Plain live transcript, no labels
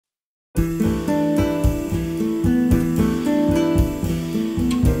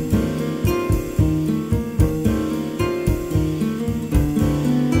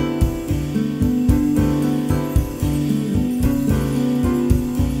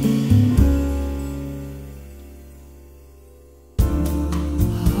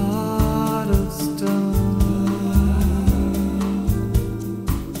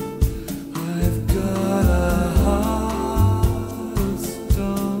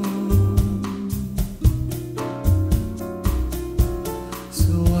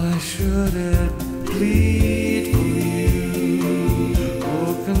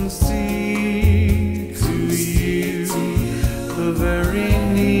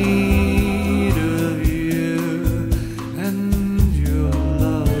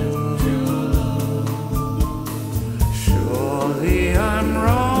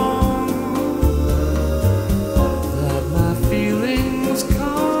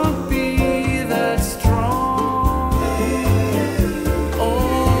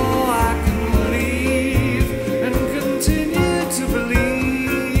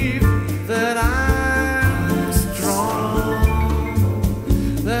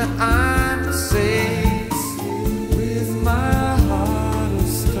that I'm safe with my heart of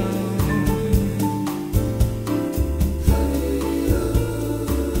stone.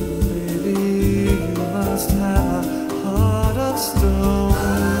 Baby, you must have a heart of stone.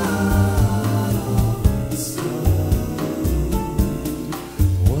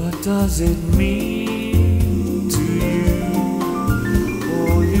 What does it mean to you?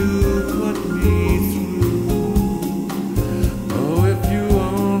 All you put me through. Oh, if you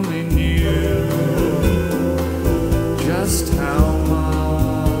only knew just how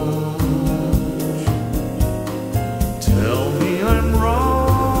much. Tell me I'm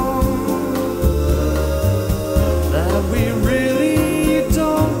wrong, that we really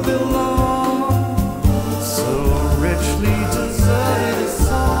don't belong, so richly deserted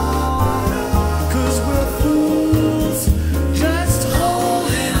song. 'Cause we're fools just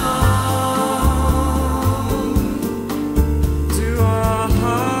holding on to our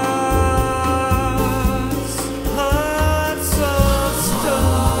hearts, hearts of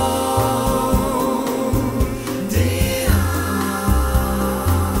stone.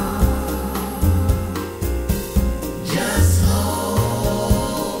 Just holding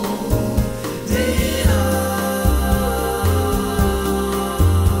on.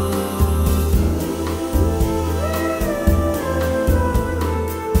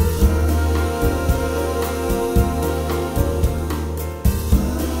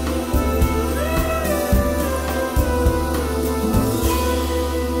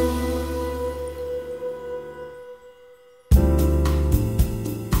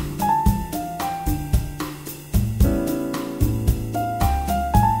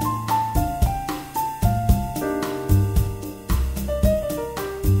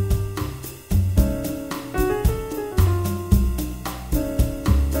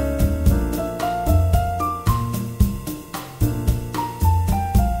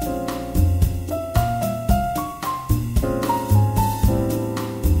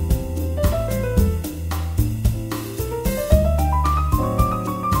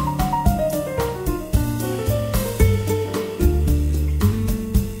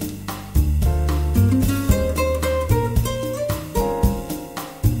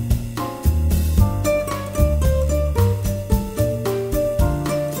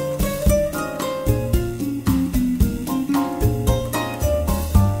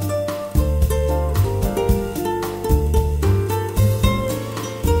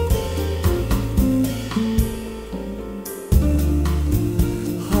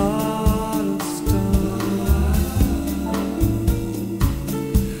 Heart of stone.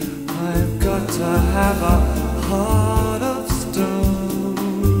 I've got to have a heart